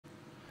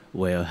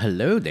Well,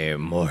 hello there,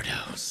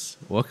 mortals.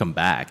 Welcome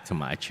back to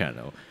my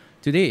channel.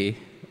 Today,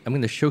 I'm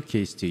going to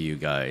showcase to you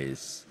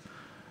guys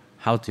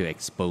how to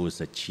expose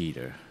a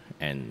cheater,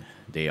 and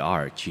they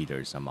are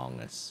cheaters among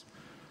us.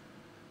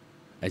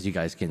 As you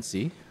guys can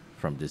see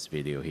from this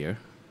video here,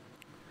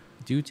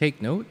 do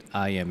take note,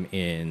 I am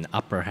in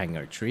upper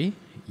hangar tree.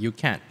 You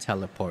can't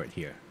teleport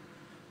here.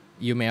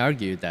 You may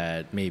argue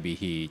that maybe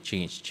he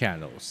changed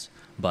channels,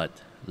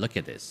 but look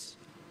at this.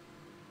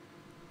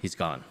 He's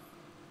gone.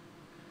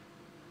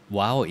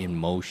 While in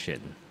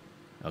motion,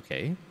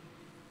 okay?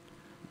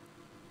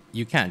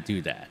 You can't do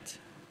that.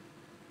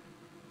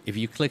 If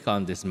you click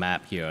on this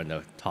map here on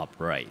the top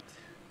right,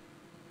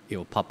 it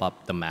will pop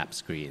up the map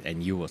screen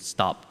and you will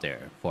stop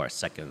there for a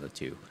second or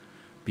two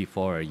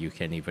before you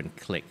can even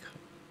click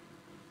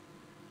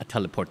a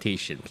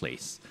teleportation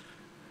place,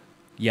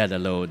 yet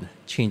alone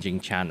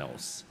changing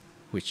channels,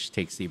 which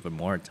takes even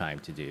more time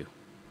to do.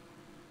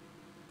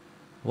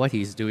 What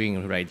he's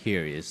doing right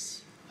here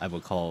is I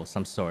would call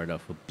some sort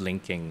of a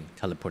blinking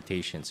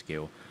teleportation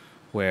skill,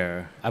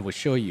 where I will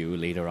show you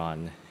later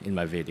on in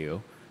my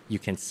video, you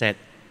can set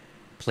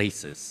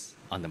places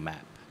on the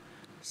map.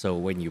 So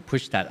when you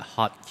push that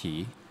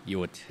hotkey, you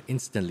would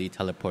instantly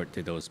teleport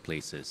to those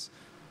places.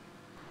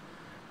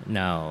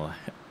 Now,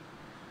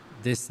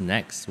 this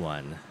next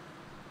one,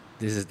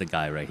 this is the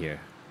guy right here,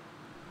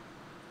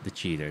 the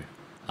cheater,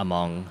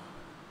 among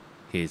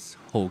his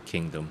whole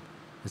kingdom.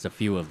 There's a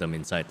few of them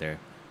inside there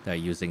that are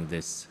using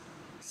this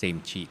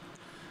same cheat.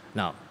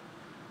 Now,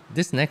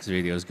 this next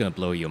video is gonna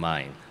blow your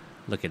mind.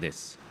 Look at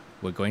this.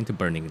 We're going to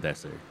Burning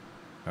Desert.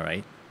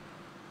 Alright?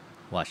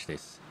 Watch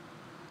this.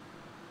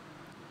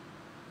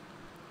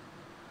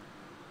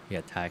 He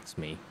attacks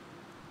me.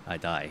 I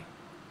die.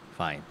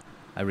 Fine.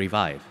 I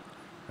revive.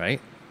 Right?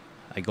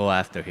 I go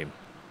after him.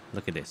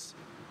 Look at this.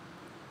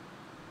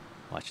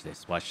 Watch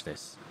this. Watch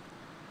this.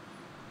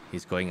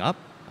 He's going up.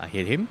 I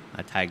hit him.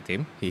 I tagged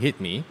him. He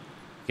hit me.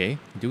 Okay?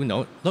 Do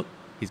note. Look.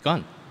 He's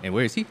gone. And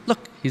where is he?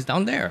 Look, he's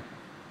down there.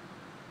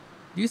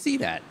 Do you see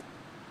that?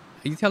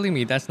 Are you telling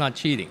me that's not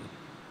cheating?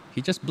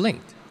 He just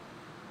blinked.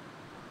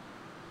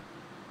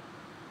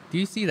 Do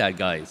you see that,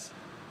 guys?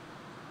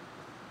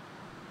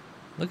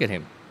 Look at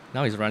him.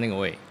 Now he's running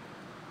away.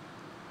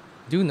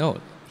 Do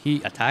note,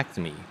 he attacked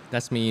me.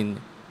 That means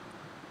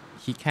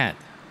he can't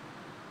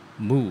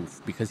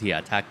move because he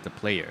attacked the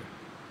player.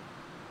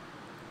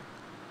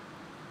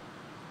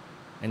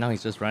 And now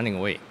he's just running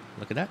away.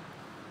 Look at that.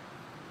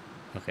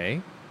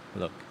 Okay.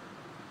 Look,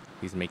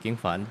 he's making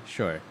fun,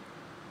 sure.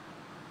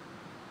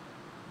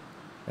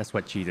 That's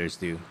what cheaters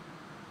do.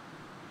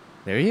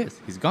 There he is,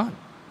 he's gone.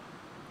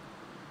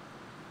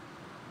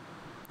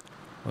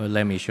 Well,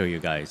 let me show you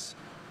guys.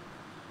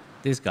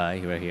 This guy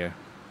right here,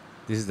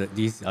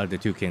 these are the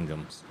two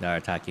kingdoms that are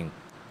attacking.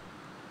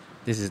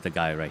 This is the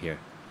guy right here.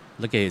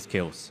 Look at his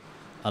kills.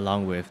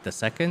 Along with the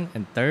second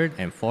and third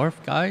and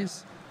fourth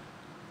guys,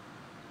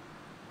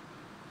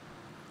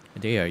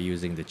 they are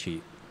using the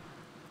cheat.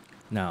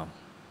 Now,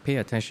 pay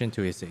attention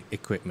to his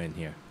equipment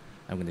here.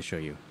 I'm going to show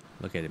you.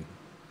 Look at him.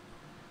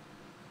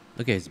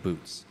 Look at his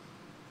boots.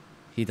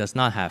 He does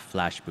not have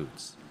flash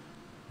boots.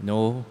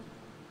 No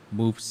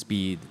move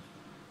speed,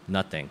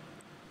 nothing,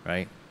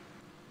 right?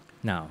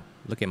 Now,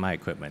 look at my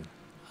equipment.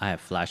 I have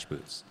flash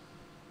boots.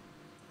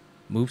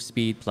 Move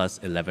speed plus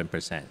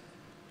 11%.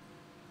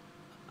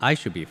 I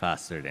should be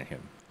faster than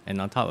him.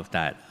 And on top of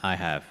that, I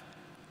have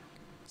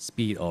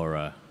speed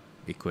aura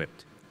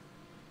equipped.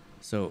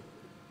 So,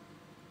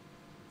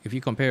 if you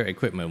compare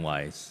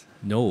equipment-wise,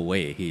 no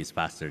way he is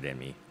faster than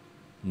me.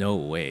 No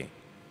way.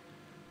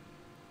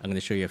 I'm going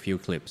to show you a few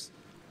clips.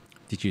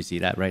 Did you see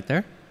that right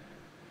there?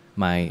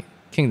 My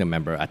kingdom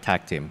member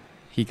attacked him.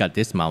 He got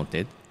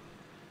dismounted.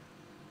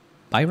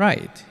 By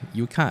right,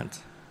 you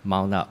can't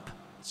mount up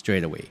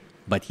straight away.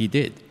 But he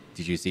did.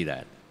 Did you see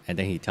that? And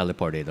then he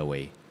teleported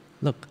away.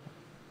 Look,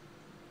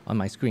 on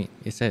my screen,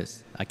 it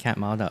says, I can't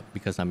mount up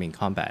because I'm in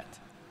combat.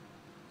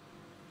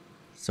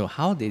 So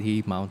how did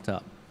he mount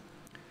up?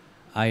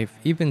 I've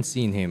even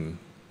seen him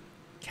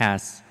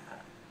cast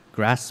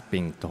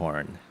Grasping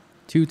Thorn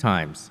 2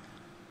 times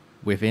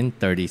within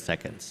 30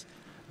 seconds.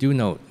 Do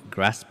note,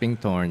 Grasping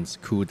Thorn's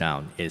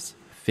cooldown is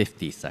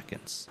 50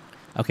 seconds.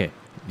 Okay,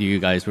 do you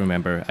guys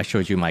remember I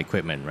showed you my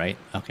equipment, right?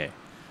 Okay.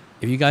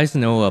 If you guys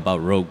know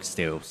about Rogue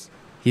Stills,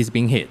 he's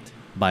being hit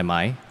by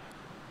my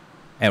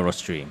arrow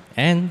stream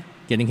and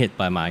getting hit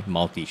by my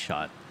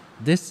multi-shot.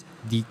 This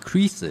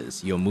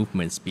decreases your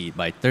movement speed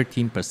by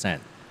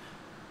 13%.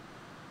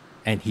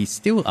 And he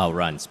still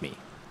outruns me.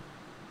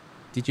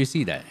 Did you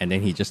see that? And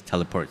then he just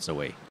teleports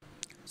away.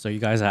 So you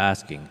guys are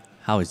asking,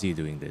 how is he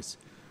doing this?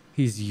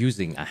 He's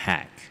using a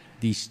hack.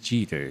 These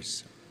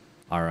cheaters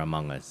are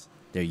among us.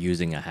 They're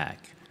using a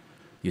hack.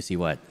 You see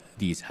what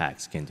these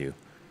hacks can do?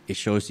 It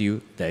shows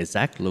you the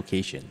exact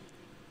location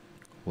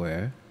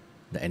where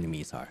the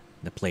enemies are,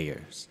 the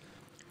players,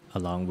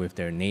 along with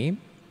their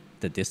name,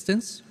 the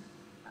distance,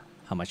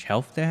 how much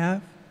health they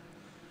have.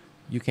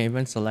 You can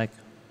even select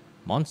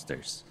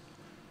monsters.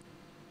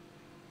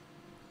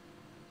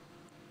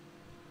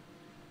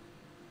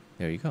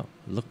 There you go.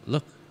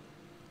 Look,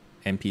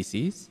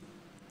 NPCs,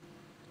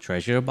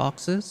 treasure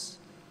boxes,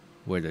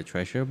 where the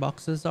treasure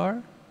boxes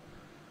are.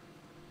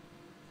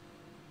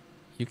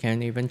 You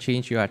can even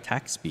change your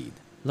attack speed.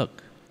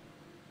 Look.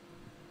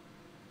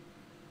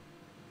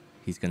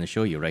 He's going to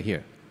show you right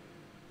here.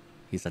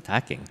 He's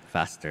attacking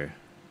faster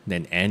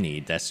than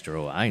any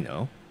Destro I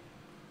know.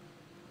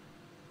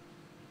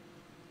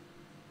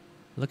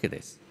 Look at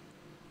this.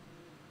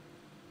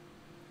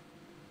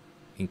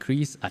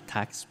 Increase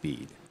attack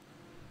speed.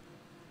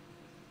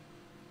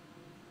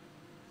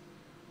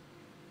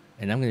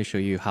 And I'm going to show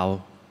you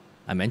how,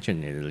 I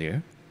mentioned it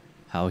earlier,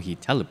 how he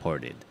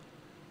teleported.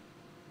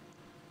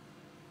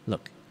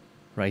 Look,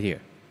 right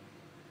here.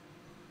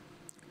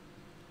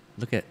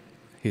 Look at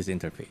his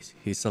interface.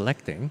 He's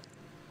selecting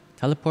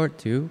teleport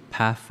to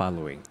path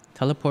following,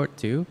 teleport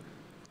to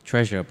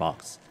treasure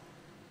box,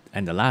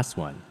 and the last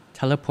one,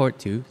 teleport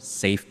to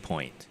save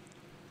point.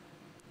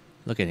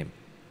 Look at him.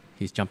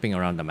 He's jumping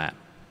around the map.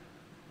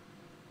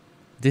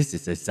 This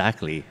is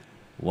exactly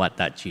what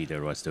that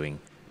cheater was doing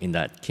in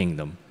that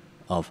kingdom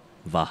of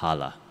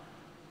Valhalla.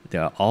 They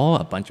are all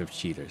a bunch of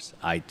cheaters.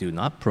 I do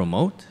not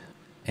promote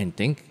and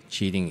think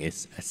cheating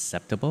is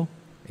acceptable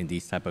in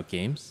these type of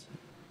games,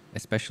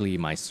 especially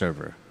my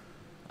server,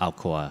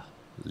 Aqua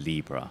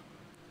Libra.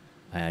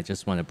 I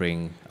just want to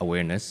bring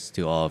awareness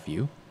to all of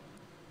you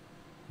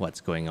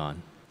what's going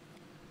on.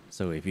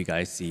 So if you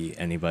guys see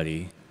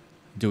anybody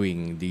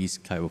doing these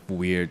kind of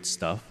weird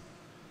stuff,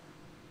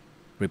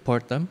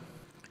 report them,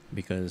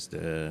 because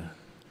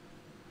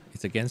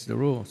it's against the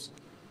rules.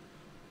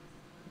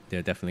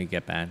 They'll definitely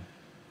get banned,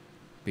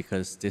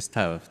 because this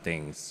type of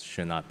things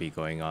should not be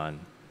going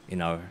on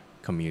in our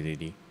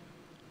community.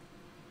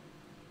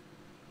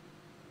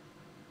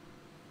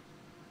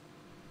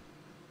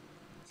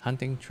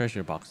 Hunting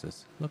treasure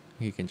boxes. Look,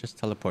 you can just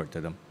teleport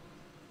to them.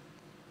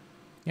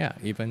 Yeah,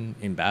 even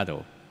in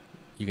battle,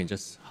 you can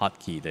just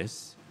hotkey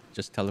this,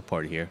 just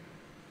teleport here,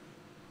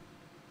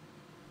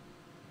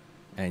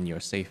 and you're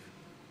safe.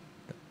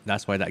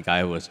 That's why that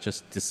guy was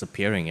just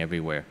disappearing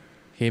everywhere.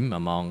 Him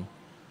among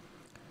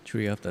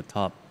 3 of the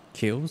top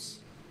kills,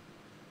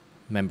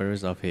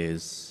 members of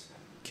his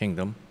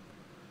kingdom,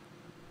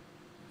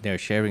 they're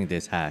sharing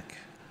this hack,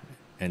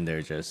 and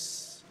they're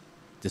just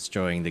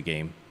destroying the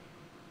game.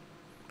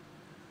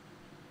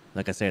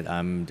 Like I said,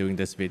 I'm doing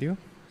this video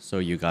so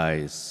you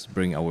guys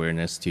bring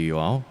awareness to you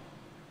all.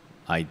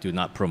 I do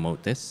not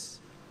promote this.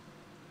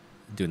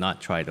 Do not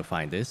try to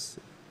find this.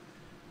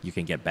 You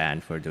can get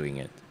banned for doing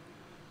it.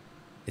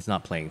 It's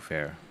not playing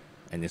fair,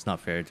 and it's not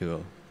fair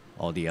to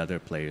all the other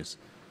players.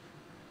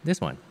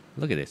 This one,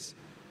 look at this.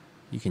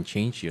 You can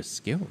change your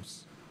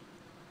skills.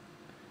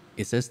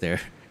 It says there,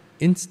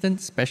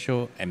 instant,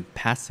 special, and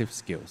passive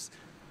skills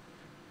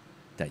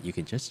that you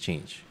can just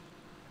change.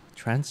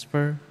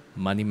 Transfer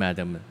Money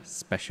Madam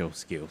special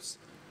skills.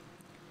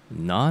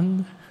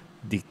 None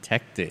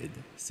detected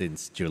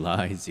since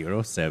July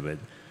 07,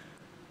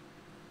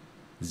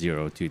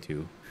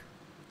 022.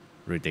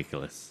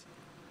 Ridiculous.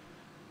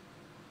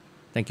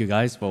 Thank you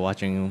guys for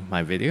watching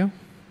my video.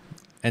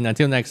 And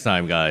until next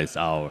time, guys,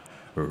 I'll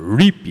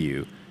reap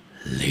you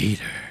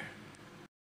later.